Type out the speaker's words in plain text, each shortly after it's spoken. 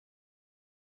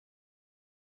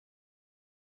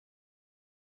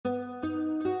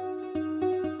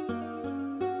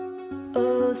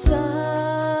O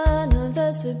Son of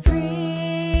the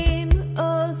Supreme,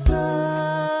 O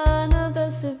Son of the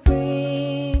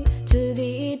Supreme, to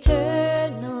the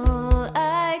Eternal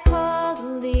I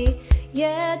call thee,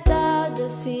 yet thou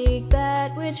dost seek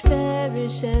that which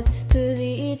perisheth. To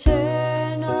the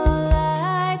Eternal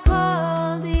I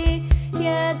call thee,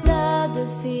 yet thou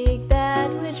dost seek that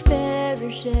which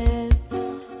perisheth.